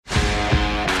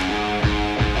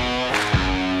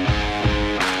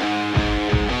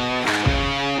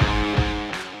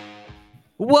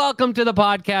Welcome to the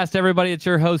podcast, everybody. It's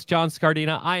your host, John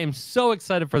Scardina. I am so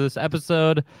excited for this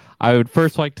episode. I would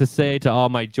first like to say to all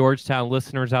my Georgetown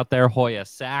listeners out there, Hoya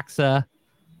Saxa.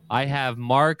 I have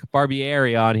Mark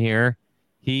Barbieri on here.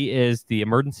 He is the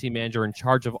emergency manager in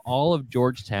charge of all of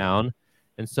Georgetown.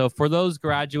 And so for those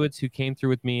graduates who came through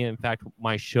with me, in fact,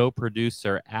 my show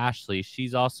producer, Ashley,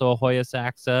 she's also a Hoya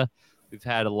Saxa. We've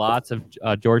had lots of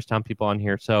Georgetown people on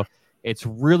here. So it's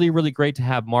really, really great to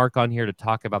have Mark on here to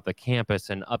talk about the campus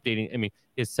and updating. I mean,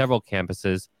 he has several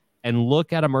campuses and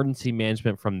look at emergency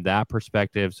management from that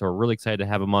perspective. So we're really excited to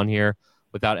have him on here.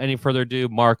 Without any further ado,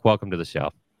 Mark, welcome to the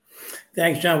show.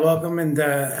 Thanks, John. Welcome. And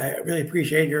I really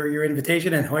appreciate your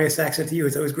invitation, and Hoya Saxa to you.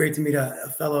 It's always great to meet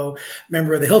a fellow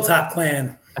member of the Hilltop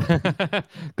clan.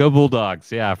 Go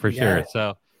Bulldogs. Yeah, for sure.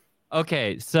 So,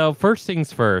 okay. So first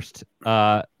things first,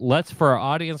 let's, for our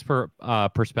audience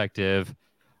perspective,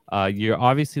 you're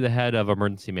obviously the head of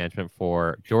emergency management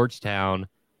for Georgetown.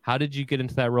 How did you get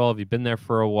into that role? Have you been there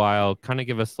for a while? Kind of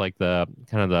give us like the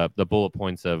bullet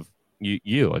points of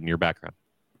you and your background.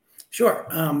 Sure.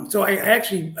 So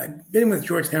I've been with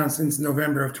Georgetown since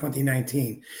November of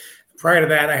 2019. Prior to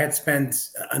that, I had spent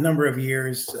a number of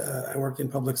years. I worked in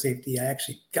public safety. I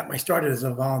actually got my start as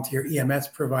a volunteer EMS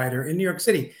provider in New York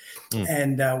City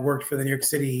and worked for the New York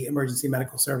City Emergency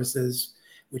Medical Services,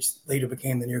 which later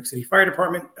became the New York City Fire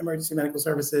Department Emergency Medical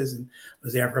Services, and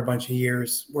was there for a bunch of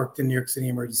years, worked in New York City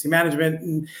Emergency Management.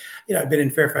 And, I've been in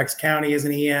Fairfax County as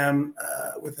an EM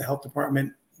with the health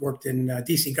department, worked in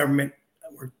DC government,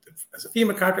 worked as a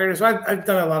FEMA contractor. So I've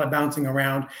done a lot of bouncing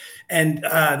around. And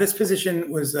this position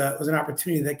was an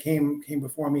opportunity that came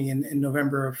before me in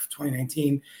November of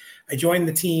 2019. I joined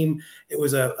the team. It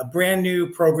was a brand new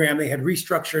program. They had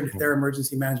restructured their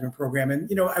emergency management program. And,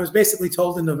 I was basically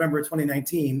told in November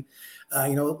 2019,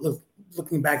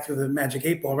 looking back through the magic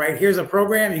 8 ball, right? Here's a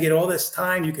program. You get all this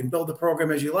time. You can build the program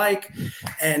as you like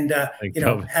and,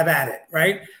 have at it,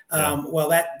 right? Yeah. Well,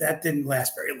 that didn't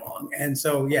last very long. And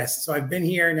so, yes, so I've been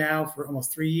here now for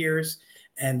almost 3 years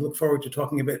and look forward to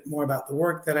talking a bit more about the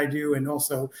work that I do. And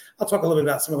also I'll talk a little bit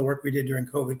about some of the work we did during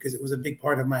COVID, because it was a big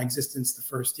part of my existence the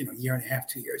first, year and a half,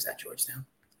 2 years at Georgetown.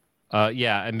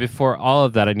 And before all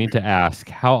of that, I need to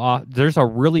ask there's a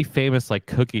really famous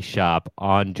cookie shop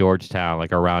on Georgetown,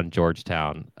 around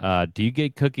Georgetown. Do you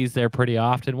get cookies there pretty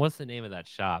often? What's the name of that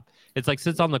shop? It's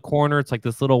sits on the corner. It's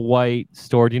this little white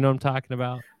store. Do you know what I'm talking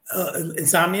about?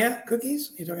 Insomnia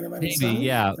cookies? You're talking about? Maybe, Insomnia?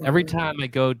 Yeah. Every time I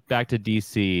go back to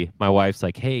DC, my wife's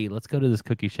like, "Hey, let's go to this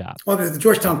cookie shop." Well, the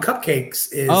Georgetown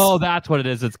Cupcakes is. Oh, that's what it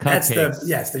is. It's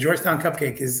cupcakes. The Georgetown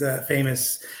Cupcake is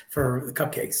famous for the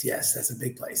cupcakes. Yes, that's a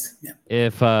big place. Yeah.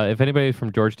 If anybody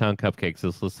from Georgetown Cupcakes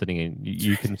is listening, and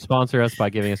you can sponsor us by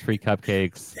giving us free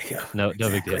cupcakes. No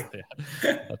big deal.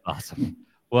 Yeah. That's awesome.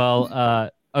 Well,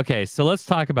 okay, so let's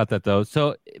talk about that though.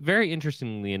 So, very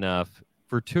interestingly enough,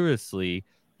 fortuitously,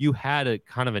 you had a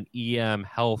kind of an EM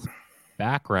health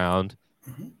background.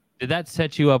 Mm-hmm. Did that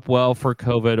set you up well for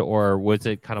COVID, or was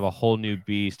it kind of a whole new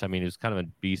beast? I mean, it was kind of a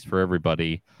beast for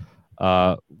everybody.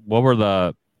 What were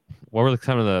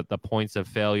some of the points of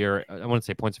failure? I want to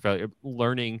say points of failure,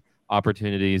 learning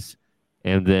opportunities,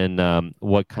 and then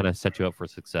what kind of set you up for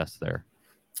success there?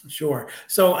 Sure.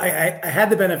 So I had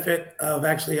the benefit of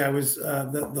I was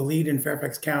the lead in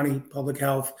Fairfax County Public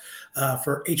Health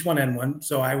for H1N1.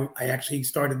 So I actually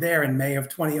started there in May of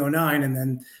 2009, and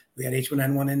then we had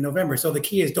H1N1 in November. So the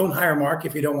key is don't hire Mark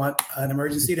if you don't want an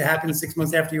emergency to happen 6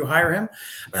 months after you hire him.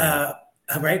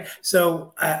 Right.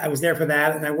 So I was there for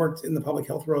that, and I worked in the public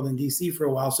health world in DC for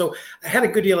a while. So I had a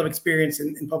good deal of experience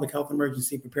in public health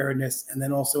emergency preparedness, and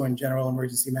then also in general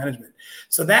emergency management.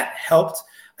 So that helped.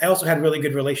 I also had really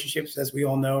good relationships, as we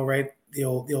all know, right? The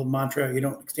old mantra, you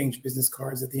don't exchange business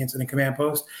cards at the incident command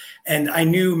post. And I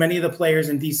knew many of the players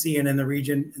in DC and in the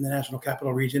region, in the National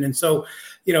Capital Region. And so,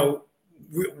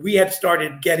 we had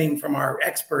started getting from our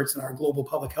experts and our global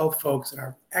public health folks and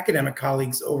our academic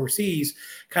colleagues overseas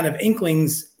kind of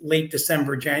inklings late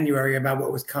December, January about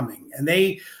what was coming. And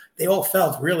they all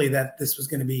felt really that this was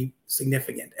going to be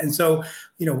significant. And so,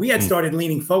 we had started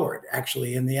leaning forward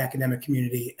actually in the academic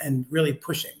community and really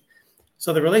pushing.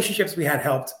 So the relationships we had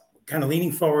helped, kind of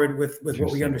leaning forward with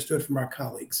what we understood from our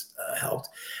colleagues helped.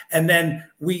 And then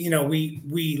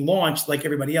we launched like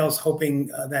everybody else, hoping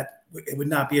that it would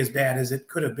not be as bad as it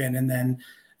could have been. And then,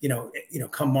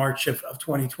 come March of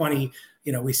 2020,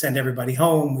 we send everybody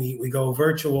home, we go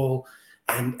virtual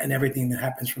and everything that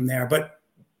happens from there. But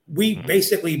we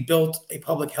basically built a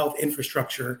public health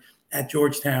infrastructure at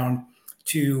Georgetown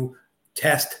to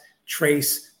test,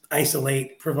 trace,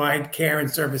 isolate, provide care and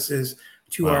services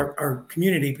to our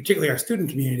community, particularly our student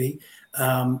community.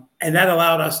 And that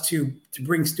allowed us to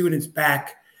bring students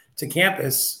back to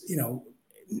campus,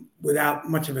 without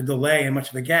much of a delay and much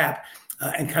of a gap,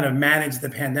 and kind of manage the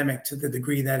pandemic to the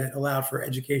degree that it allowed for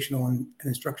educational and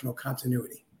instructional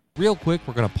continuity. Real quick,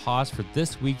 we're going to pause for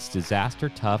this week's Disaster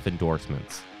Tough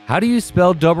endorsements. How do you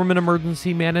spell Doberman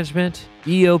Emergency Management?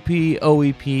 EOP,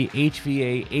 OEP,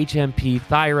 HVA, HMP,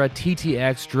 Thyra,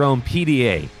 TTX, Drone,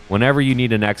 PDA. Whenever you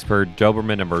need an expert,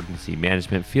 Doberman Emergency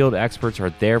Management field experts are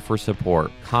there for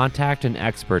support. Contact an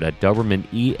expert at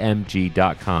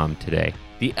DobermanEMG.com today.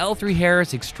 The L3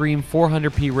 Harris Extreme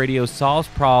 400p radio solves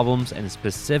problems and is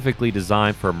specifically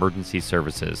designed for emergency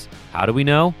services. How do we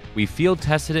know? We field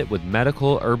tested it with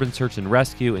medical, urban search and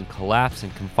rescue, and collapse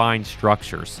and confined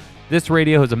structures. This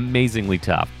radio is amazingly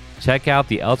tough. Check out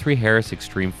the L3 Harris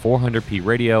Extreme 400p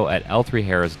radio at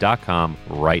L3Harris.com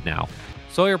right now.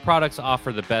 Sawyer products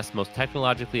offer the best, most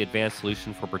technologically advanced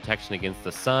solution for protection against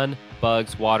the sun,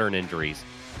 bugs, water, and injuries.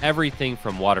 Everything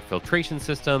from water filtration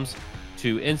systems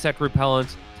to insect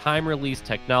repellents, time-release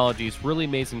technologies, really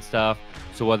amazing stuff.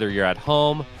 So whether you're at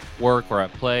home, work, or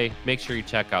at play, make sure you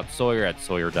check out Sawyer at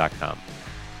Sawyer.com.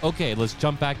 Okay, let's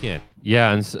jump back in.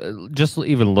 Yeah, and just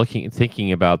even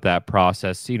thinking about that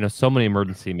process, so many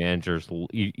emergency managers,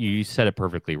 you said it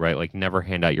perfectly, right? Like, never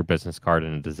hand out your business card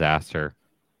in a disaster.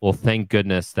 Well, thank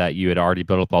goodness that you had already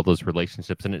built up all those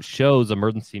relationships, and it shows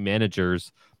emergency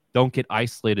managers don't get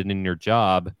isolated in your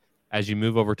job. As you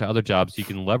move over to other jobs, you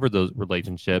can leverage those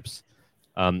relationships.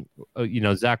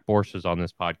 Zach Borsch is on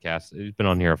this podcast. He's been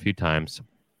on here a few times.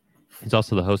 He's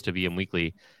also the host of EM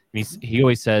Weekly. And he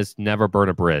always says, never burn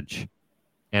a bridge.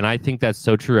 And I think that's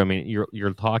so true. I mean,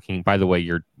 you're talking, by the way,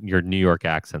 your New York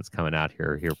accent's coming out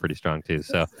here pretty strong too.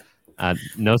 So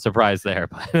no surprise there.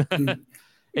 But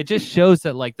it just shows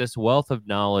that, like, this wealth of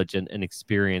knowledge and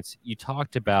experience you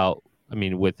talked about, I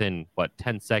mean, within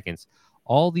 10 seconds,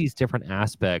 all these different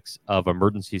aspects of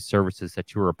emergency services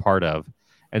that you were a part of.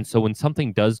 And so when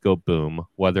something does go boom,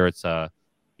 whether it's COVID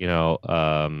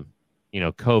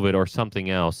or something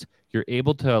else, you're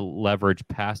able to leverage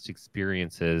past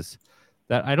experiences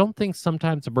that I don't think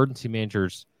sometimes emergency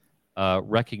managers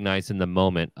recognize in the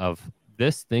moment of,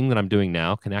 this thing that I'm doing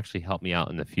now can actually help me out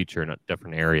in the future in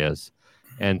different areas.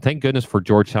 And thank goodness for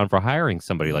Georgetown for hiring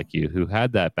somebody like you who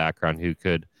had that background, who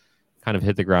could kind of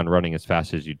hit the ground running as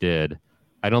fast as you did.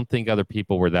 I don't think other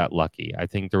people were that lucky. I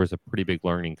think there was a pretty big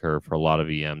learning curve for a lot of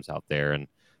EMs out there. And,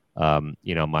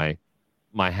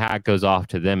 my hat goes off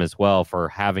to them as well for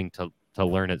having to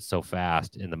learn it so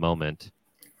fast in the moment.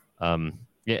 And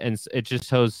it just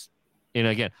shows,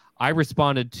 again, I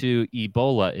responded to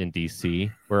Ebola in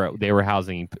DC where they were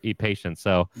housing patients.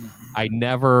 So I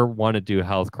never want to do a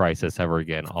health crisis ever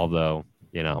again, although,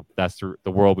 that's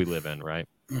the world we live in, right?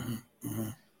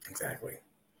 Exactly.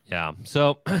 Yeah.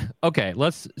 So, okay,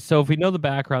 so if we know the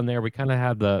background there, we kind of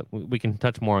have we can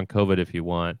touch more on COVID if you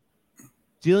want.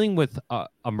 Dealing with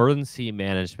emergency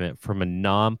management from a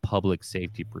non-public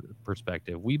safety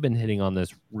perspective, we've been hitting on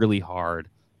this really hard.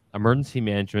 Emergency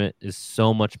management is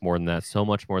so much more than that, so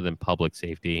much more than public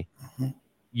safety.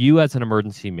 You as an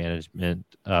emergency management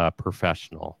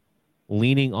professional,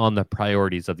 leaning on the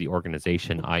priorities of the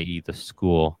organization, i.e. the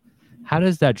school, how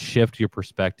does that shift your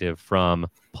perspective from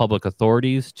public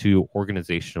authorities to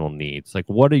organizational needs? Like,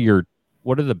 what are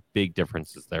the big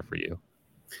differences there for you?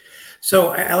 So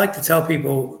I like to tell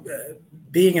people,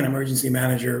 being an emergency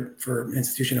manager for an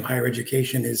institution of higher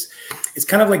education it's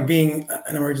kind of like being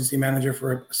an emergency manager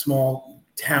for a small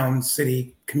town,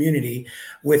 city, community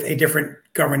with a different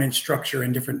governance structure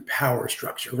and different power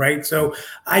structure, right? So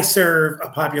I serve a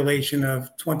population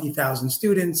of 20,000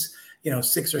 students,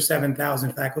 6,000 or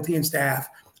 7,000 faculty and staff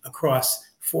across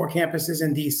 4 campuses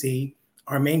in DC.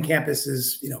 Our main campus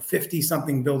is, 50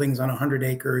 something buildings on 100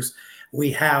 acres.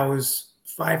 We house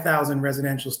 5,000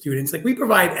 residential students. Like, we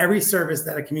provide every service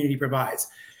that a community provides,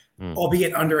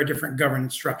 albeit under a different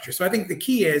governance structure. So I think the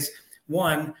key is,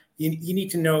 one, you need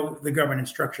to know the governance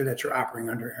structure that you're operating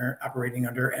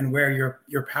under and where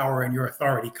your power and your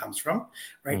authority comes from,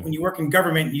 right? When you work in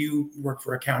government, you work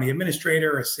for a county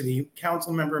administrator, a city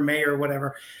council member, mayor,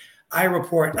 whatever. I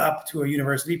report up to a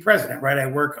university president, right? I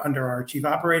work under our chief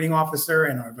operating officer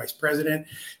and our vice president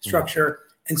structure.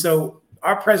 And so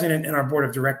our president and our board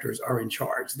of directors are in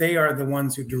charge. They are the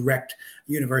ones who direct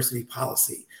university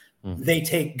policy. They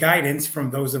take guidance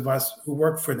from those of us who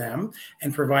work for them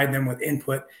and provide them with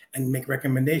input and make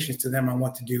recommendations to them on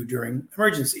what to do during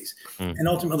emergencies. And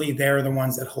ultimately, they're the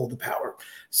ones that hold the power.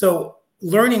 So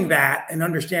learning that and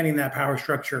understanding that power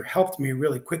structure helped me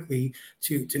really quickly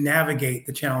to navigate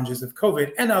the challenges of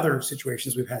COVID and other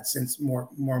situations we've had since, more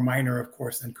minor, of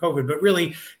course, than COVID. But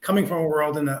really, coming from a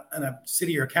world in a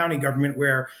city or county government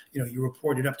where you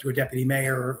reported up to a deputy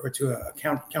mayor or to a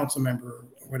council member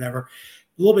or whatever,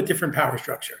 a little bit different power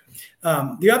structure.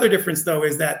 The other difference, though,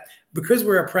 is that because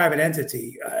we're a private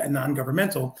entity and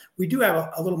non-governmental, we do have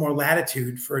a little more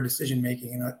latitude for decision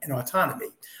making and autonomy.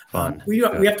 We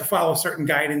have to follow certain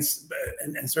guidance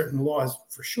and certain laws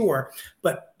for sure,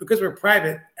 but because we're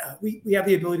private, we have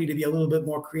the ability to be a little bit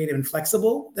more creative and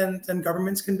flexible than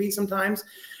governments can be sometimes,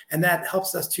 and that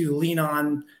helps us to lean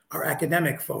on our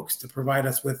academic folks to provide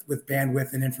us with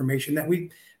bandwidth and information that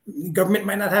government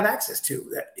might not have access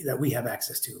to, that we have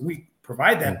access to. We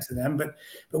provide that to them, but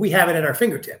we have it at our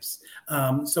fingertips.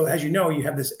 So as you know, you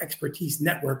have this expertise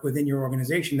network within your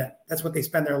organization that's what they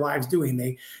spend their lives doing.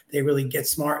 They really get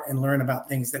smart and learn about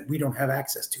things that we don't have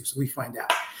access to. So we find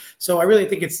out. So I really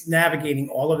think it's navigating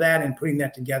all of that and putting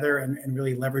that together and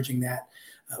really leveraging that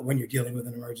when you're dealing with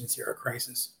an emergency or a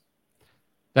crisis.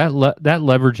 That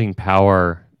leveraging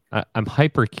power, I'm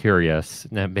hyper curious.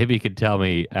 Now, maybe you could tell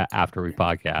me after we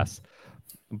podcast.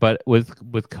 But with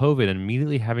COVID,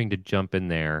 immediately having to jump in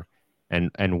there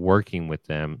and working with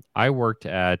them, I worked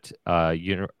at not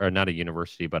a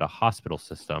university, but a hospital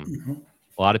system. Mm-hmm.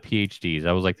 A lot of PhDs.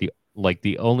 I was like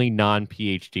the only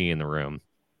non-PhD in the room,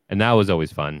 and that was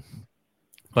always fun.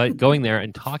 But going there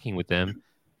and talking with them,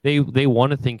 they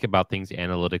want to think about things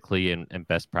analytically and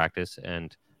best practice.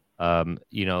 And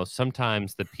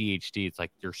sometimes the PhD, it's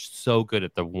like they're so good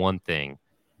at the one thing.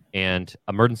 And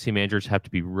emergency managers have to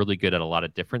be really good at a lot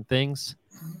of different things.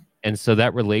 And so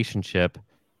that relationship,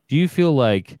 do you feel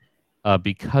like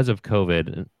because of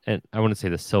COVID, and I want to say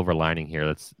the silver lining here,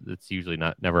 that's usually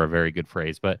never a very good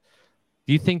phrase, but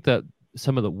do you think that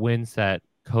some of the wins that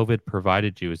COVID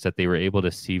provided you is that they were able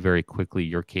to see very quickly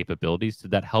your capabilities?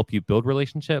 Did that help you build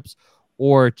relationships?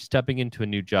 Or stepping into a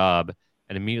new job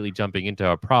and immediately jumping into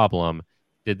a problem,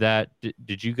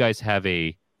 did you guys have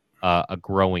a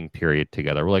growing period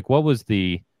together? Like, what was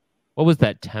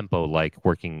that tempo like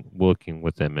working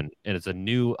with them and as a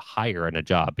new hire in a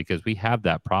job, because we have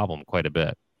that problem quite a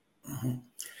bit? Mm-hmm.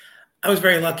 I was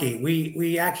very lucky.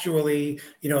 We actually,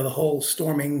 the whole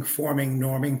storming, forming,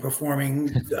 norming, performing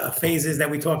phases that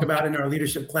we talk about in our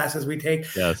leadership classes we take.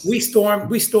 Yes. We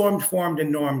stormed, formed,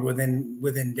 and normed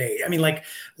within days. I mean, like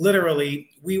literally,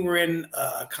 we were in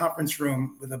a conference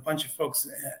room with a bunch of folks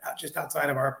just outside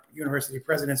of our university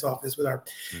president's office with our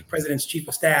president's chief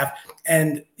of staff.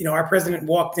 And, our president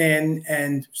walked in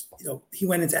and, he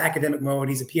went into academic mode.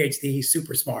 He's a PhD. He's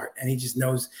super smart and he just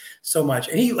knows so much.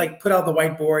 And he put out the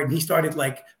whiteboard and he started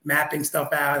mapping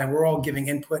stuff out, and we're all giving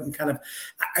input and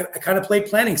I kind of played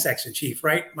planning section chief,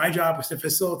 right? My job was to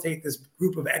facilitate this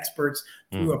group of experts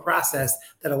through a process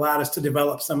that allowed us to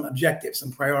develop some objectives,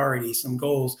 some priorities, some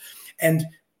goals. And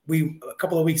a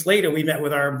couple of weeks later, we met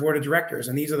with our board of directors,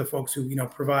 and these are the folks who,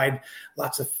 provide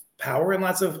lots of power and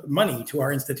lots of money to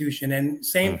our institution. And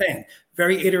same thing,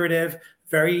 very iterative,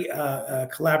 very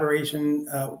collaboration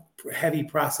heavy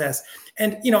process.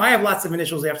 And, I have lots of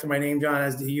initials after my name, John,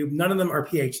 as do you. None of them are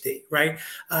PhD, right?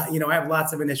 I have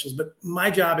lots of initials, but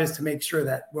my job is to make sure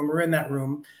that when we're in that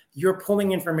room, you're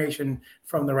pulling information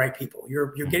from the right people.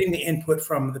 You're getting the input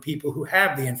from the people who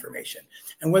have the information.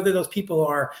 And whether those people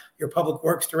are your public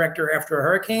works director after a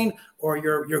hurricane or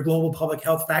your global public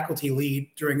health faculty lead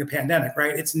during a pandemic,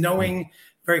 right? It's knowing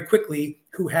very quickly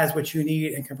who has what you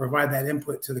need and can provide that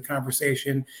input to the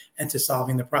conversation and to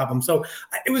solving the problem. So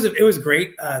it was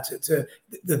great.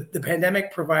 The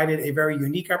pandemic provided a very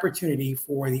unique opportunity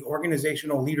for the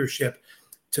organizational leadership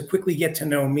to quickly get to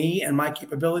know me and my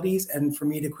capabilities, and for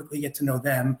me to quickly get to know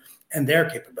them and their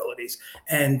capabilities.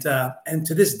 And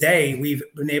to this day, we've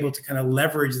been able to kind of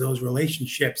leverage those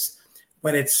relationships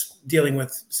when it's dealing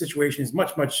with situations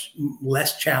much, much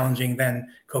less challenging than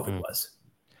COVID was.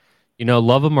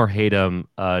 Love him or hate him,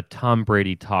 Tom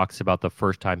Brady talks about the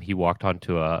first time he walked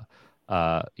onto an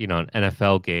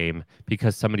NFL game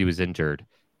because somebody was injured.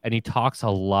 And he talks a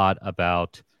lot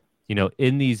about,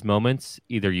 in these moments,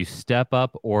 either you step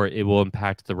up or it will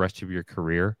impact the rest of your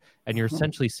career. And you're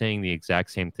essentially saying the exact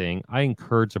same thing. I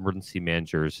encourage emergency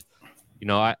managers.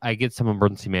 I get some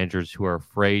emergency managers who are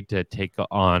afraid to take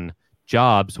on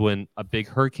jobs when a big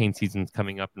hurricane season is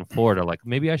coming up in Florida. Like,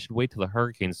 maybe I should wait till the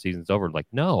hurricane season's over. Like,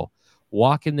 no,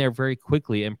 walk in there very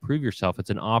quickly and prove yourself. It's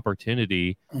an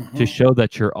opportunity to show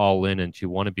that you're all in and you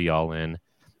want to be all in.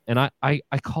 And I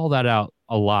call that out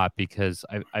a lot because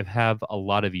I have a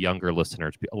lot of younger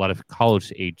listeners, a lot of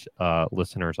college age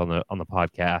listeners on the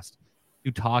podcast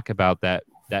who talk about that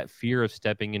that fear of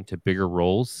stepping into bigger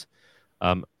roles.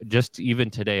 Just even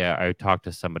today, I talked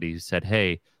to somebody who said,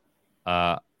 "Hey,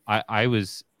 I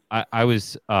was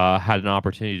had an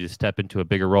opportunity to step into a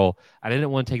bigger role. I didn't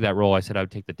want to take that role. I said I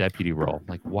would take the deputy role.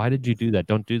 Like, why did you do that?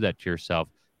 Don't do that to yourself.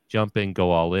 Jump in,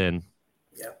 go all in."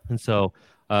 Yeah. And so,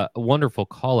 a wonderful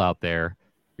call out there.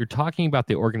 You're talking about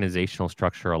the organizational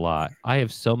structure a lot. I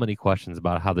have so many questions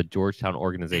about how the Georgetown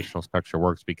organizational structure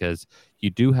works, because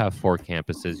you do have 4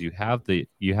 campuses. You have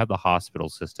the hospital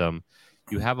system.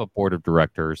 You have a board of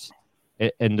directors,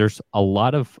 and there's a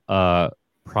lot of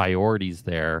priorities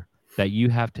there that you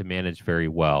have to manage very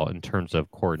well in terms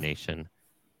of coordination.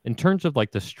 In terms of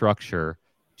like the structure,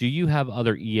 do you have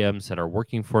other EMs that are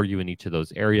working for you in each of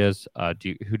those areas? Who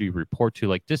do you report to?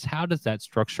 Like, just how does that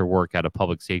structure work out of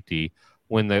public safety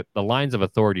when the lines of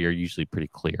authority are usually pretty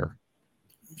clear?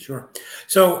 Sure.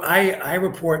 So I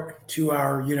report to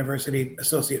our university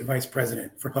associate vice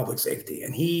president for public safety,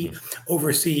 and he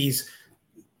oversees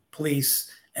police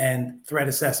and threat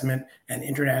assessment and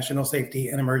international safety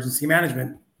and emergency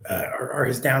management are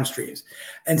his downstreams.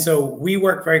 And so we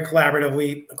work very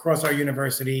collaboratively across our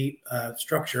university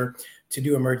structure to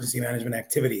do emergency management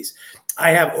activities.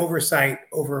 I have oversight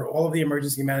over all of the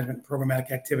emergency management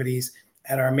programmatic activities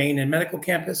at our main and medical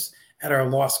campus, at our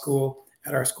law school,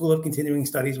 at our School of Continuing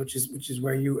Studies, which is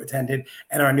where you attended,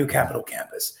 and our new Capitol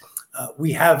campus.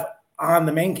 We have on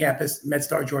the main campus,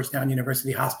 MedStar Georgetown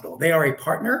University Hospital. They are a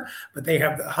partner, but the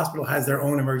hospital has their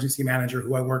own emergency manager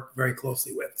who I work very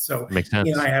closely with. So Makes sense.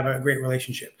 he and I have a great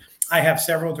relationship. I have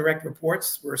several direct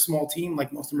reports. We're a small team,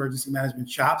 like most emergency management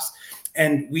shops.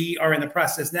 And we are in the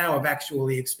process now of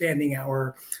actually expanding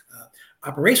our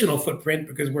operational footprint,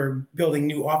 because we're building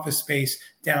new office space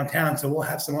downtown. So we'll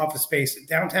have some office space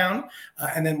downtown,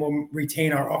 and then we'll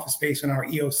retain our office space and our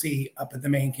EOC up at the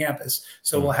main campus.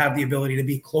 So we'll have the ability to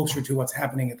be closer to what's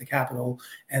happening at the Capitol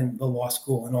and the law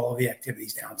school and all of the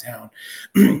activities downtown.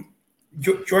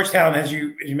 Georgetown, as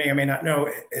you may or may not know,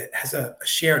 it has a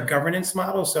shared governance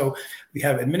model. So we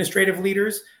have administrative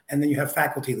leaders, and then you have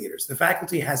faculty leaders. The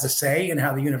faculty has a say in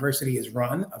how the university is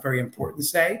run, a very important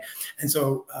say. And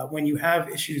so when you have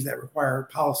issues that require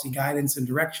policy guidance and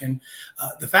direction,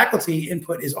 the faculty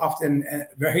input is often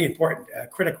very important,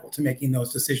 critical to making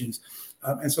those decisions.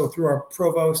 And so through our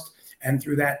provost and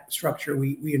through that structure,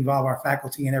 we involve our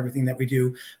faculty in everything that we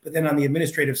do. But then on the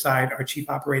administrative side, our chief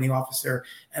operating officer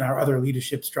and our other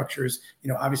leadership structures,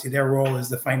 obviously their role is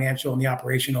the financial and the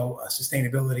operational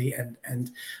sustainability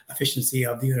and efficiency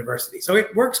of the university. So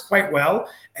it works quite well.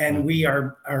 And we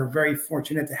are very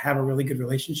fortunate to have a really good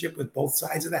relationship with both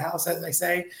sides of the house, as I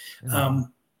say.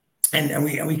 And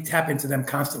we tap into them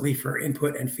constantly for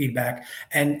input and feedback,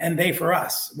 and they for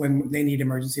us when they need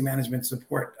emergency management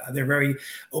support. They're very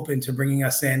open to bringing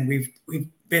us in. We've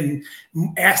been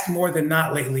asked more than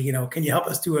not lately. Can you help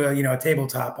us do a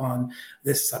tabletop on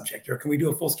this subject, or can we do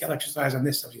a full scale exercise on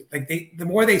this subject? Like the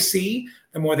more they see,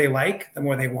 the more they like, the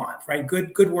more they want. Right?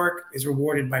 Good work is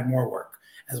rewarded by more work,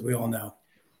 as we all know.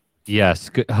 Yes.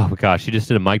 Good. Oh my gosh, you just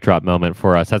did a mic drop moment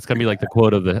for us. That's gonna be like the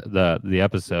quote of the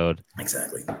episode.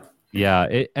 Exactly. Yeah,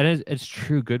 it's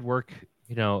true. Good work.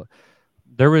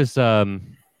 There was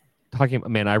talking.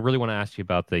 Man, I really want to ask you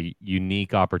about the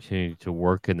unique opportunity to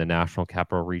work in the National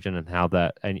Capital Region and how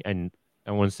that. And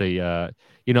I want to say,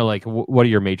 what are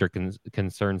your major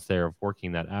concerns there of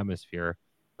working that atmosphere?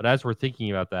 But as we're thinking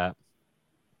about that,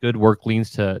 good work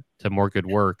leads to more good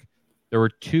work. There were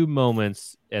 2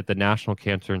 moments at the National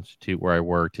Cancer Institute where I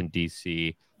worked in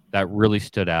DC that really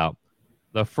stood out.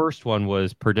 The first one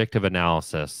was predictive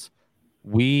analysis.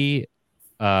 You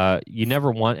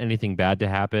never want anything bad to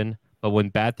happen, but when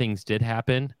bad things did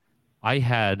happen, I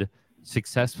had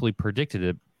successfully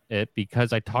predicted it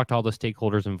because I talked to all the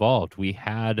stakeholders involved. We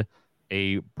had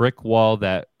a brick wall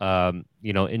that,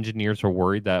 engineers were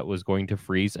worried that was going to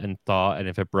freeze and thaw, and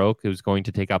if it broke, it was going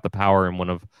to take out the power in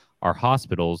one of our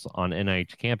hospitals on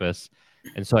NIH campus.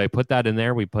 And so I put that in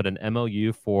there. We put an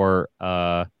MOU for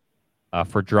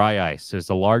dry ice. It's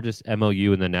the largest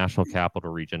MOU in the National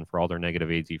Capital Region for all their negative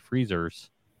AZ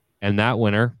freezers. And that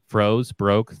winter froze,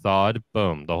 broke, thawed,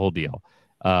 boom, the whole deal.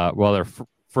 They're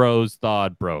froze,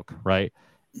 thawed, broke, right?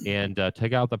 And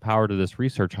took out the power to this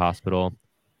research hospital.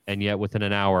 And yet within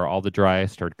an hour, all the dry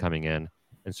ice started coming in.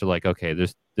 And so okay,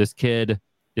 this kid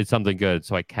did something good.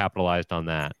 So I capitalized on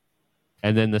that.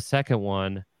 And then the second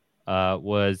one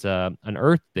was an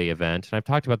Earth Day event. And I've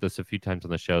talked about this a few times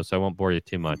on the show, so I won't bore you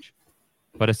too much.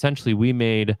 But essentially, we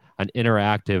made an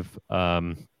interactive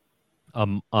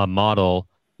a model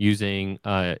using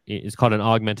it's called an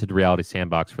augmented reality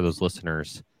sandbox for those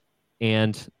listeners.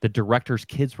 And the director's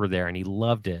kids were there, and he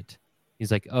loved it.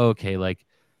 He's like, oh, okay, like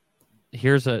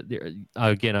here's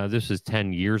again, this was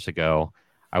 10 years ago.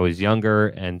 I was younger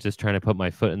and just trying to put my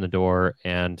foot in the door,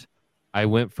 and I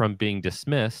went from being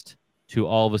dismissed to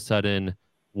all of a sudden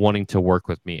wanting to work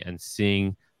with me and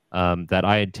seeing that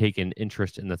I had taken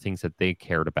interest in the things that they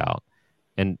cared about.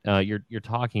 And you're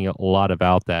talking a lot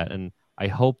about that, and I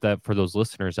hope that for those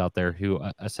listeners out there who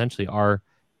essentially are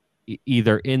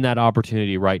either in that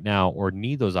opportunity right now or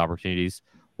need those opportunities,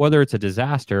 whether it's a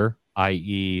disaster,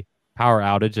 i.e., power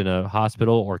outage in a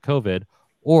hospital or COVID,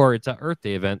 or it's an Earth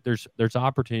Day event, there's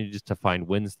opportunities to find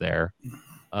wins there.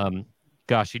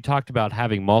 Gosh, you talked about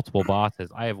having multiple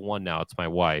bosses. I have one now. It's my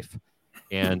wife.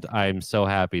 And I'm so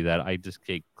happy that I just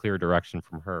get clear direction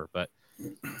from her. But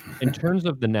in terms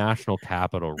of the National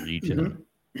Capital Region,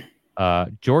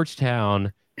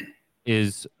 Georgetown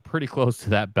is pretty close to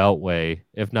that beltway,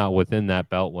 if not within that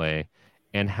beltway,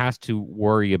 and has to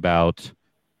worry about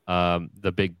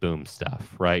the big boom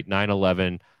stuff, right?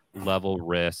 9/11 level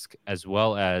risk, as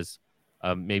well as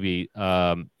maybe,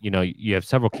 you have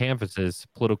several campuses,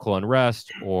 political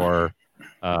unrest or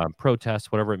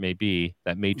protests, whatever it may be,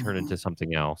 that may turn into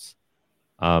something else.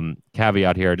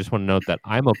 Caveat here, I just want to note that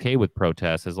I'm okay with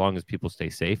protests as long as people stay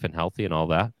safe and healthy and all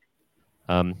that.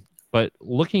 But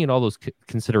looking at all those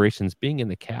considerations, being in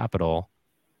the Capitol,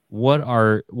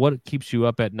 what keeps you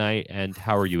up at night, and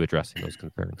how are you addressing those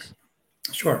concerns?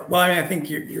 Sure. Well, I mean, I think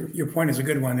your point is a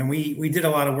good one, and we did a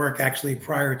lot of work actually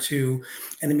prior to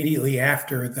and immediately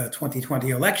after the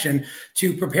 2020 election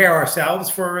to prepare ourselves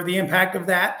for the impact of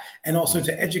that, and also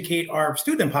to educate our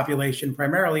student population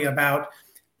primarily about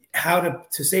how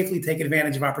to safely take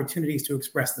advantage of opportunities to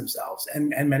express themselves, and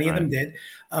many of them did,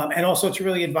 and also to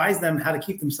really advise them how to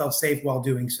keep themselves safe while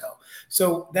doing so.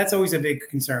 So that's always a big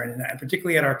concern, and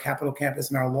particularly at our Capitol campus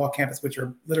and our law campus, which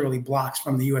are literally blocks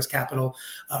from the U.S. Capitol.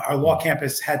 Our law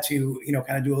campus had to,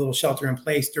 kind of do a little shelter in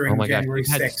place during January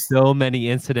 6th. Had so many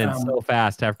incidents so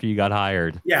fast after you got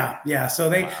hired. Yeah. So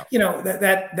they,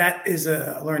 that is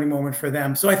a learning moment for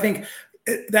them. So I think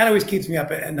that always keeps me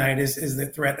up at night is the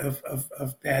threat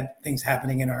of bad things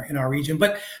happening in our region.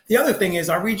 But the other thing is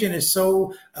our region is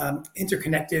so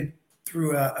interconnected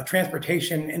through a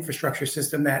transportation infrastructure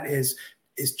system that is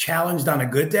challenged on a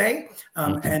good day.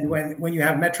 And when you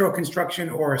have metro construction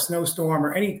or a snowstorm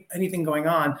or anything going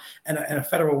on and a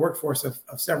federal workforce of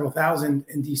several thousand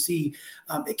in DC,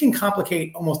 it can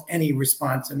complicate almost any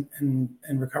response and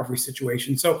recovery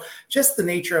situation. So just the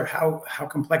nature of how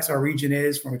complex our region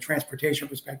is from a transportation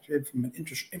perspective, from an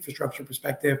infrastructure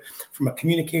perspective, from a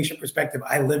communication perspective.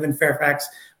 I live in Fairfax.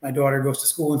 My daughter goes to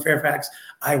school in Fairfax.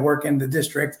 I work in the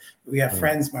district. We have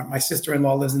friends. My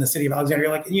sister-in-law lives in the city of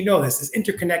Alexandria. This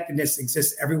interconnectedness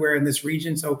exists everywhere in this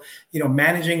region. So,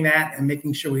 managing that and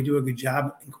making sure we do a good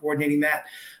job in coordinating that.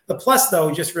 The plus,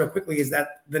 though, just real quickly, is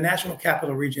that the National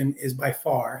Capital Region is by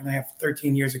far, and I have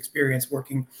 13 years experience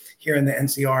working here in the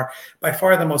NCR, by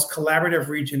far the most collaborative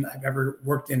region I've ever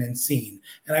worked in and seen.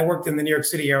 And I worked in the New York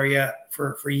City area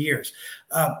for years.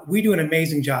 We do an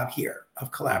amazing job here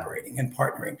of collaborating and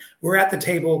partnering. We're at the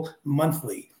table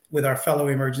monthly with our fellow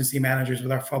emergency managers,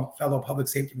 with our fellow public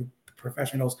safety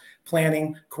professionals,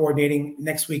 planning, coordinating.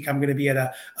 Next week, I'm going to be at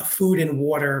a food and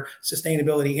water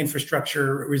sustainability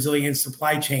infrastructure resilience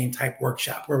supply chain type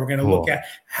workshop where we're going to look at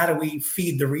how do we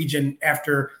feed the region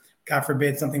after, God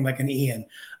forbid, something like an Ian.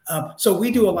 So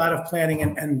we do a lot of planning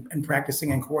and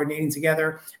practicing and coordinating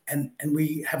together, and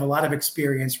we have a lot of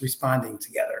experience responding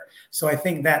together. So I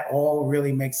think that all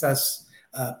really makes us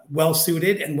well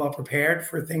suited and well prepared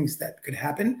for things that could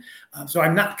happen. So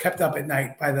I'm not kept up at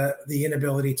night by the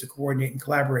inability to coordinate and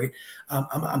collaborate.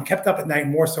 I'm kept up at night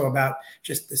more so about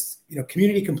just this,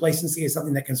 community complacency is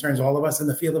something that concerns all of us in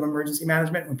the field of emergency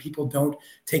management. When people don't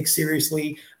take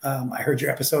seriously, I heard your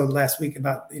episode last week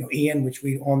about Ian, which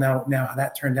we all know now how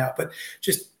that turned out. But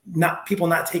just people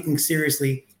not taking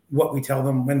seriously what we tell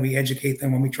them, when we educate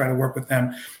them, when we try to work with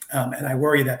them, and I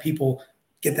worry that people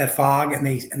get that fog and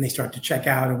they start to check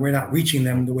out, and we're not reaching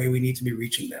them the way we need to be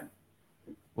reaching them.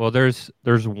 Well, there's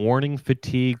warning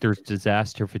fatigue, there's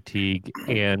disaster fatigue,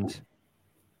 and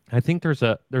I think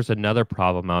there's another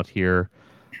problem out here.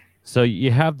 So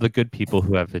you have the good people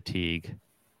who have fatigue,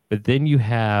 but then you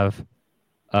have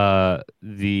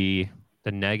the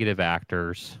negative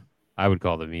actors. I would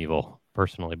call them evil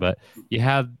personally, but you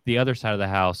have the other side of the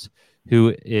house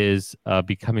who is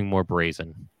becoming more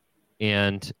brazen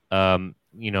and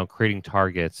creating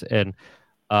targets. And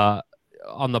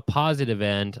on the positive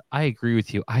end, I agree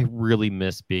with you. I really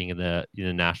miss being in the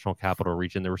National Capital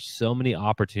Region. There were so many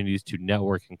opportunities to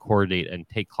network and coordinate and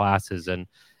take classes and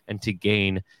to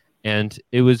gain. And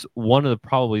it was one of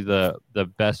probably the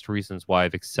best reasons why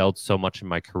I've excelled so much in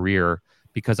my career,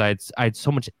 because I had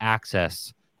so much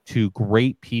access to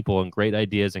great people and great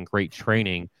ideas and great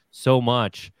training, so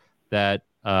much that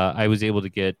I was able to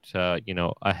get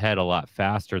ahead a lot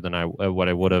faster than what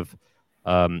I would have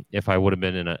if I would have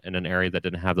been in an area that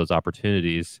didn't have those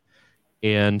opportunities.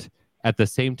 And at the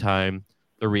same time,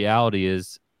 the reality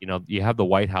is, you have the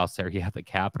White House there, you have the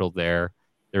Capitol there.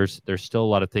 There's still a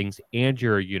lot of things, and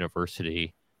you're a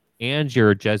university, and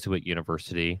you're a Jesuit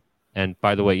university. And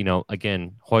by the way,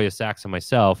 again, Hoya Sachs and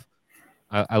myself,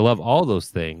 I love all those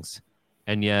things,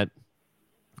 and yet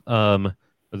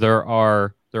there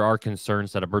are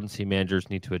concerns that emergency managers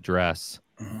need to address.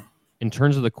 In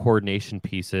terms of the coordination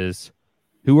pieces,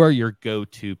 who are your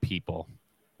go-to people?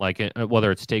 Like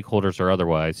whether it's stakeholders or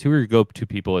otherwise, who are your go-to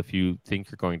people if you think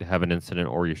you're going to have an incident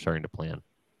or you're starting to plan?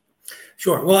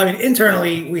 Sure. Well,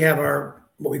 internally, we have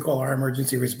what we call our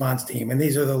emergency response team. And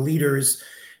these are the leaders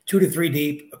 2 to 3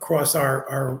 deep across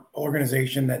our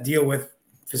organization that deal with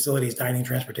facilities, dining,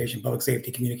 transportation, public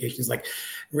safety, communications, like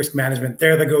risk management.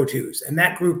 They're the go-tos. And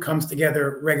that group comes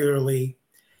together regularly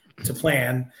to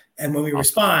plan. And when we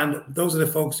respond, those are the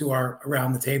folks who are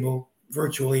around the table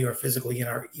virtually or physically in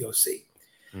our EOC.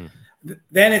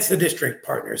 Then it's the district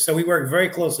partners. So we work very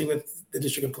closely with the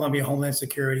District of Columbia Homeland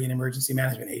Security and Emergency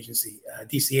Management Agency,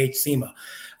 DCH, SEMA.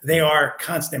 They are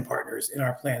constant partners in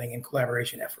our planning and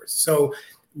collaboration efforts. So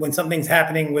when something's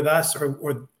happening with us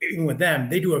or even with them,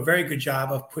 they do a very good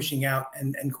job of pushing out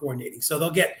and coordinating. So they'll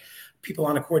get people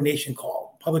on a coordination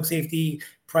call, public safety,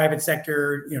 private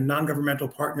sector, non-governmental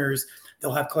partners.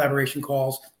 They'll have collaboration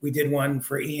calls. We did one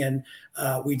for Ian.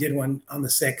 We did one on the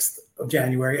 6th of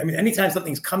January. I mean, anytime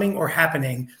something's coming or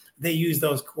happening, they use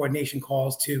those coordination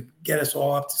calls to get us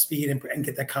all up to speed and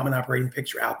get that common operating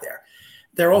picture out there.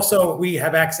 We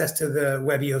have access to the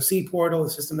Web EOC portal, the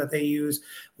system that they use.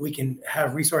 We can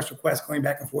have resource requests going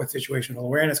back and forth, situational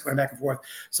awareness going back and forth.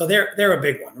 So they're a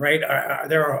big one, right?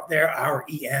 They're our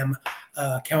EM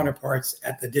counterparts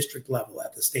at the district level,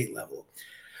 at the state level.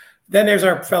 Then there's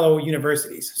our fellow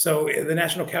universities. So in the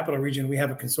National Capital Region, we have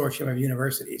a consortium of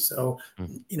universities. So,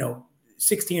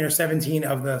 16 or 17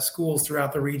 of the schools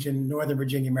throughout the region, Northern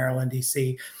Virginia, Maryland,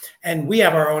 DC. And we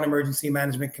have our own emergency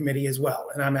management committee as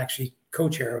well. And I'm actually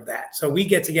co-chair of that. So we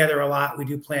get together a lot. We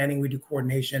do planning, we do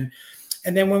coordination.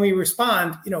 And then when we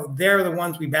respond, they're the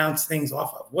ones we bounce things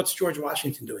off of. What's George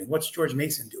Washington doing? What's George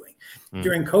Mason doing?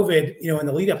 During COVID, in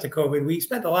the lead up to COVID, we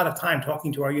spent a lot of time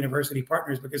talking to our university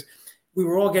partners because we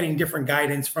were all getting different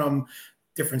guidance from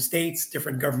different states,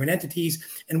 different government entities,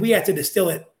 and we had to distill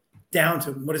it down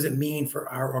to what does it mean for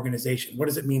our organization? What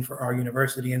does it mean for our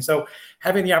university? And so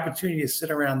having the opportunity to sit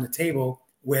around the table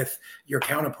with your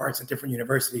counterparts at different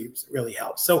universities really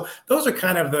helps. So those are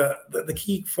kind of the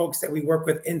key folks that we work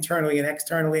with internally and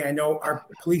externally. I know our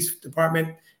police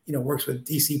department, works with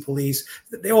DC police.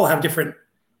 They all have different,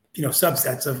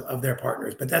 subsets of their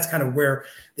partners, but that's kind of where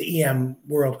the EM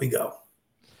world we go.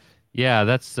 Yeah,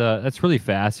 that's really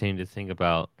fascinating to think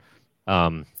about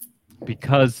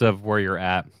because of where you're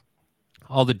at,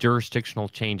 all the jurisdictional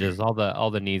changes, all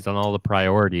the needs and all the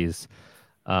priorities.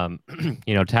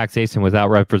 Taxation without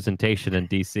representation in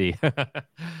DC.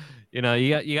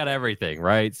 you got everything,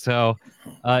 right? So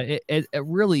it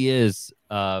really is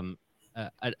an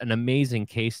amazing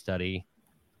case study.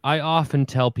 I often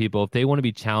tell people if they want to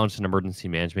be challenged in emergency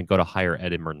management, go to higher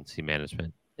ed emergency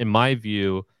management. In my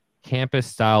view, campus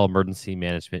style emergency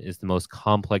management is the most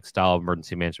complex style of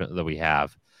emergency management that we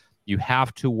have. You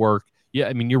have to work. Yeah,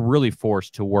 I mean, you're really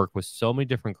forced to work with so many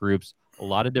different groups, a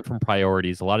lot of different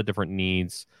priorities, a lot of different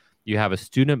needs. You have a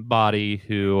student body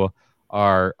who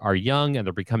are young and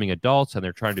they're becoming adults and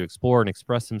they're trying to explore and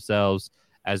express themselves,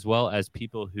 as well as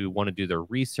people who want to do their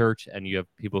research. And you have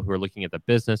people who are looking at the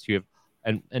business. You have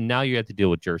and now you have to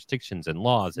deal with jurisdictions and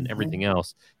laws and everything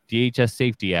else. DHS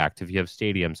Safety Act, if you have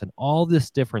stadiums and all this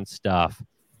different stuff.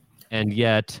 And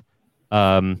yet,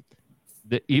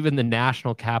 even the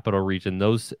National Capital Region,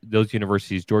 those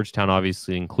universities, Georgetown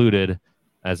obviously included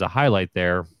as a highlight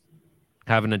there,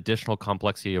 have an additional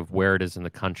complexity of where it is in the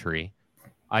country.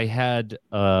 I had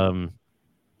Kelly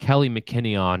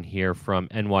McKinney on here from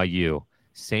NYU,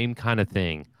 same kind of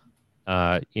thing.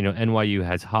 NYU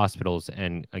has hospitals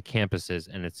and campuses,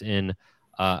 and it's in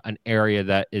an area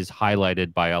that is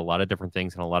highlighted by a lot of different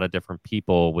things and a lot of different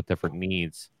people with different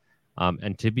needs.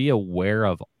 And to be aware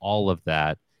of all of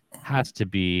that has to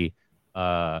be,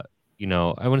 I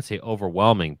wouldn't say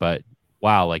overwhelming, but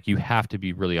wow, like you have to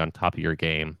be really on top of your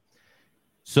game.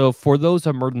 So for those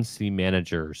emergency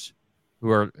managers who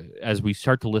are, as we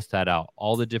start to list that out,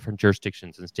 all the different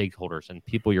jurisdictions and stakeholders and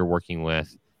people you're working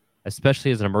with, especially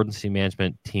as emergency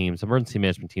management teams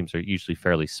are usually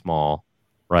fairly small,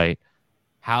 right?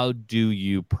 how do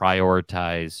you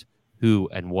prioritize who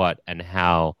and what and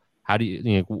how? How do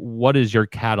you, what is your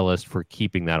catalyst for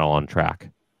keeping that all on track?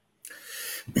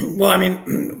 Well, I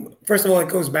mean, first of all, it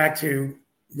goes back to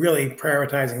really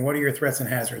prioritizing what are your threats and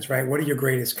hazards, right? What are your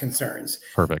greatest concerns?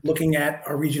 Perfect. Looking at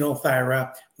our regional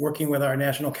THIRA, working with our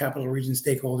national capital region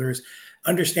stakeholders,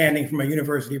 understanding from a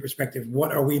university perspective,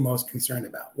 what are we most concerned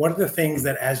about? What are the things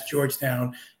that as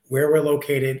Georgetown, where we're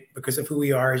located, because of who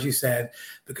we are, as you said,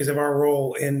 because of our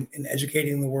role in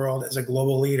educating the world as a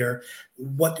global leader,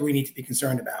 what do we need to be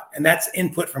concerned about? And that's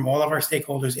input from all of our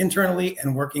stakeholders internally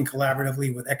and working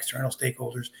collaboratively with external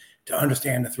stakeholders to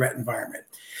understand the threat environment.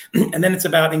 And then it's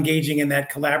about engaging in that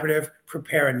collaborative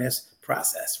preparedness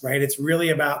process, right? It's really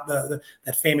about that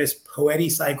famous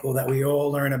POETI cycle that we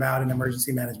all learn about in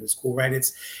emergency management school, right?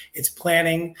 It's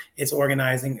planning, it's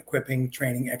organizing, equipping,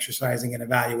 training, exercising, and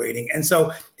evaluating. And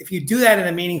so if you do that in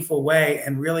a meaningful way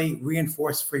and really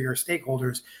reinforce for your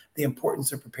stakeholders the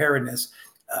importance of preparedness,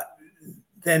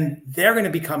 then they're going to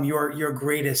become your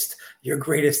greatest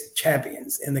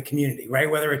champions in the community, right?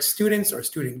 Whether it's students or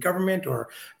student government or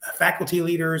faculty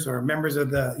leaders or members of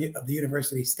the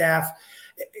university staff,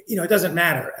 it doesn't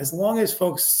matter. As long as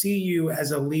folks see you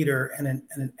as a leader and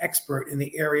an expert in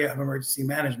the area of emergency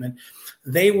management,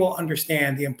 they will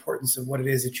understand the importance of what it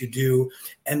is that you do.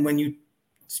 And when you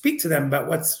speak to them about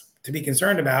what's to be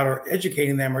concerned about, or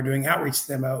educating them or doing outreach to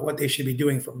them about what they should be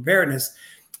doing for preparedness,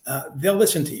 they'll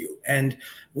listen to you. And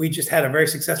we just had a very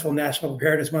successful National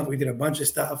Preparedness Month. We did a bunch of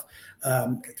stuff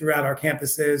throughout our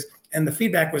campuses, and the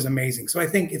feedback was amazing. So I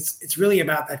think it's really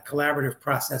about that collaborative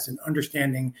process and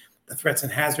understanding the threats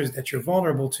and hazards that you're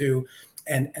vulnerable to,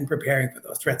 and preparing for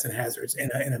those threats and hazards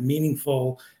in a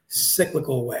meaningful,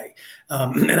 cyclical way.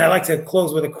 And I like to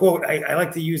close with a quote. I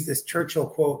like to use this Churchill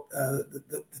quote,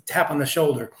 the tap on the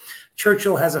shoulder.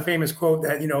 Churchill has a famous quote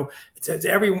that, to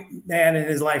every man in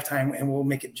his lifetime, and we'll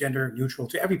make it gender neutral,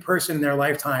 to every person in their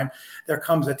lifetime, there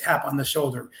comes a tap on the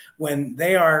shoulder when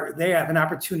they have an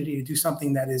opportunity to do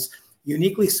something that is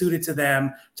uniquely suited to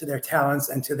them, to their talents,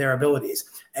 and to their abilities.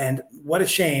 And what a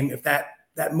shame if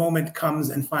that moment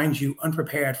comes and finds you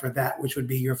unprepared for that, which would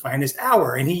be your finest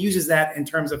hour. And he uses that in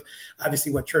terms of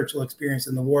obviously what Churchill experienced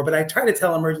in the war. But I try to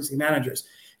tell emergency managers,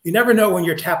 you never know when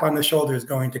your tap on the shoulder is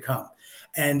going to come.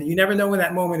 And you never know when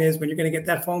that moment is, when you're going to get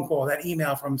that phone call, that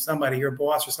email from somebody, your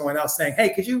boss or someone else saying,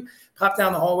 hey, could you pop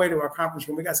down the hallway to our conference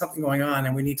room? We got something going on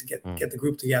and we need to get the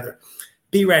group together.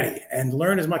 Be ready and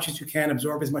learn as much as you can,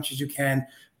 absorb as much as you can,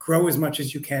 grow as much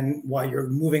as you can while you're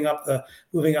moving up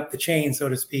the chain, so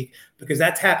to speak, because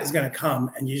that tap is going to come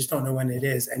and you just don't know when it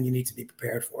is, and you need to be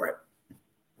prepared for it.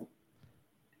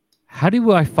 How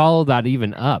do I follow that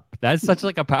even up? That's such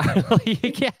like a power.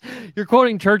 You're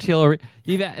quoting Churchill.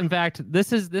 In fact, this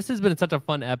has been such a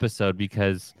fun episode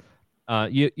because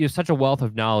you have such a wealth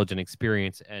of knowledge and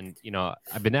experience, and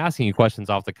I've been asking you questions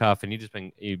off the cuff, and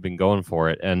you've been going for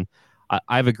it, and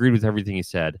I've agreed with everything you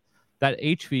said. That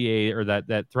HVA, or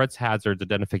that threats, hazards,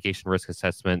 identification, risk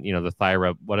assessment, the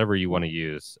THIRA, whatever you want to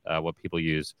use, what people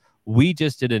use. We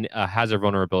just did a hazard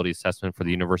vulnerability assessment for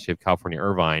the University of California,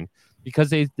 Irvine, because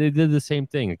they did the same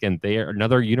thing. Again, they are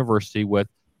another university with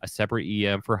a separate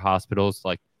EM for hospitals,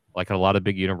 like a lot of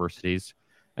big universities.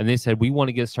 And they said, we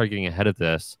want to start getting ahead of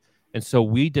this. And so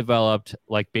we developed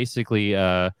basically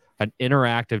an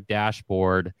interactive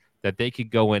dashboard that they could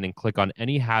go in and click on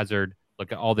any hazard,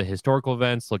 look at all the historical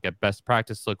events, look at best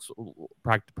practices,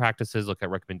 look at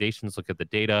recommendations, look at the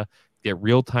data, get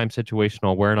real-time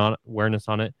situational awareness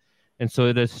on it. And so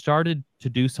it has started to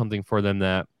do something for them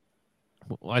that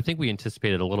I think we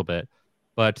anticipated a little bit,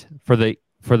 but for the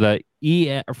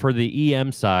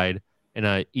EM side and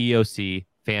a EOC,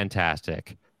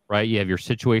 fantastic, right? You have your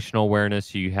situational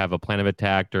awareness, you have a plan of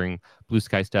attack during blue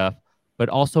sky stuff, but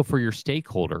also for your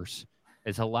stakeholders.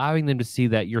 It's allowing them to see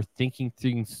that you're thinking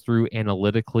things through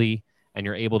analytically and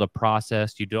you're able to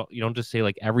process. You don't just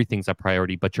say everything's a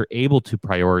priority, but you're able to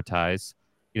prioritize.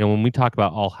 When we talk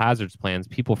about all hazards plans,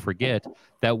 people forget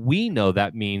that we know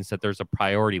that means that there's a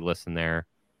priority list in there.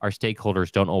 Our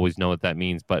stakeholders don't always know what that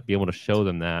means, but be able to show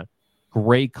them that.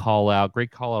 Great call out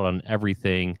on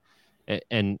everything.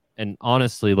 And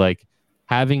honestly,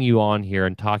 having you on here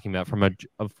and talking about from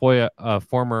a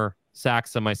former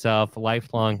Saxa myself,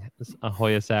 lifelong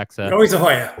Hoya Saxa. You're always a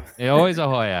Hoya. Always a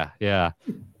Hoya, yeah.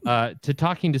 To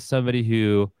talking to somebody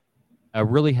who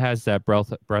really has that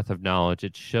breadth of knowledge,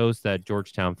 it shows that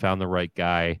Georgetown found the right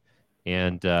guy.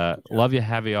 And love to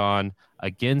have you on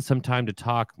again sometime to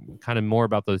talk kind of more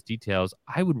about those details.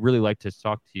 I would really like to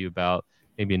talk to you about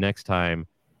maybe next time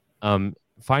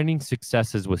finding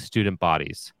successes with student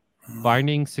bodies,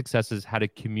 finding successes, how to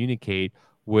communicate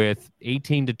with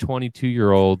 18 to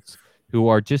 22-year-olds who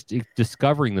are just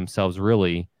discovering themselves,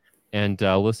 really, and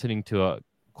listening to a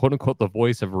quote-unquote the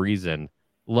voice of reason.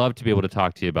 Love to be able to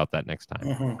talk to you about that next time.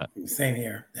 Mm-hmm. Same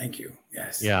here. Thank you.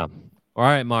 Yes. Yeah. All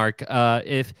right, Mark.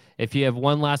 If you have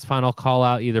one last final call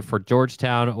out, either for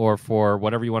Georgetown or for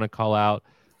whatever you want to call out,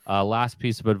 last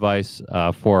piece of advice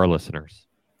for our listeners.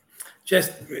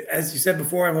 Just as you said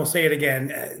before, and we'll say it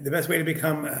again, the best way to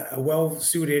become a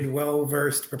well-suited,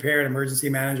 well-versed, prepared emergency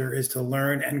manager is to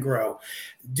learn and grow.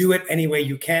 Do it any way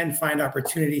you can. Find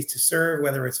opportunities to serve,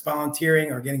 whether it's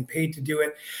volunteering or getting paid to do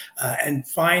it, and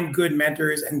find good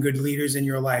mentors and good leaders in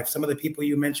your life. Some of the people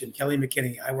you mentioned, Kelly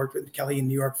McKinney. I worked with Kelly in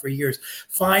New York for years.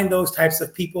 Find those types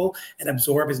of people and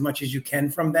absorb as much as you can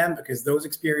from them, because those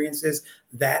experiences,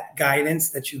 that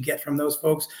guidance that you get from those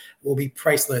folks will be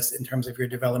priceless in terms of your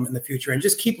development in the future. And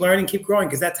just keep learning, keep growing,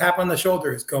 because that tap on the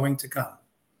shoulder is going to come.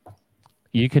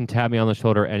 You can tap me on the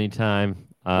shoulder anytime.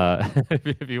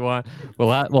 If you want,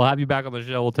 we'll have you back on the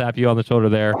show. We'll tap you on the shoulder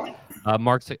there.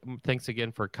 Mark, thanks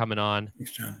again for coming on.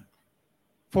 Thanks, John.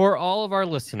 For all of our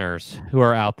listeners who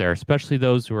are out there, especially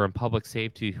those who are in public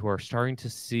safety, who are starting to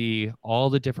see all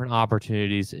the different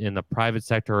opportunities in the private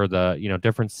sector or the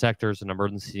different sectors in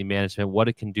emergency management, what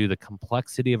it can do, the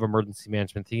complexity of emergency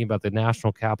management, thinking about the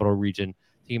National Capital Region,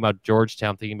 thinking about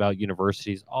Georgetown, thinking about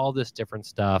universities, all this different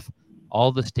stuff,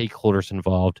 all the stakeholders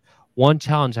involved. One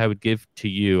challenge I would give to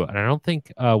you, and I don't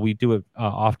think we do it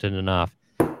often enough,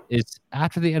 is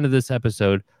after the end of this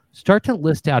episode, start to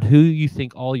list out who you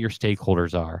think all your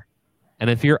stakeholders are. And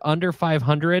if you're under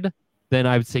 500, then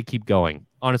I would say keep going.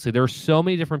 Honestly, there are so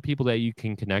many different people that you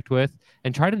can connect with,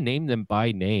 and try to name them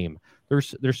by name.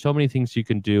 There's so many things you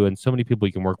can do and so many people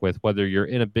you can work with, whether you're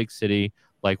in a big city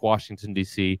like Washington,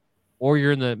 D.C., or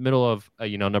you're in the middle of,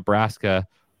 Nebraska.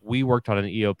 We worked on an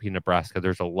EOP in Nebraska.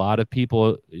 There's a lot of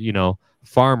people,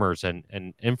 farmers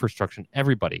and infrastructure,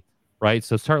 everybody, right?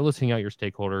 So start listing out your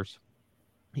stakeholders.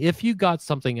 If you got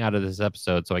something out of this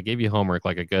episode, so I gave you homework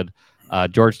like a good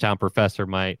Georgetown professor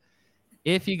might.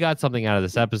 If you got something out of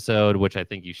this episode, which I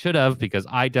think you should have, because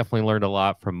I definitely learned a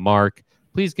lot from Mark,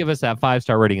 please give us that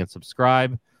 5-star rating and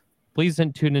subscribe. Please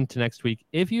tune into next week.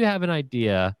 If you have an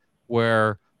idea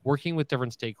where working with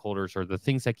different stakeholders or the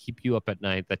things that keep you up at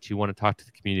night that you want to talk to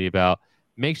the community about,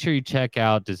 make sure you check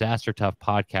out Disaster Tough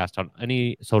Podcast on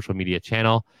any social media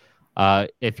channel.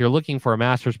 If you're looking for a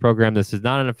master's program, this is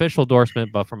not an official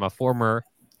endorsement, but from a former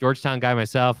Georgetown guy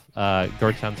myself,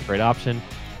 Georgetown's a great option,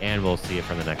 and we'll see you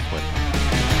for the next one.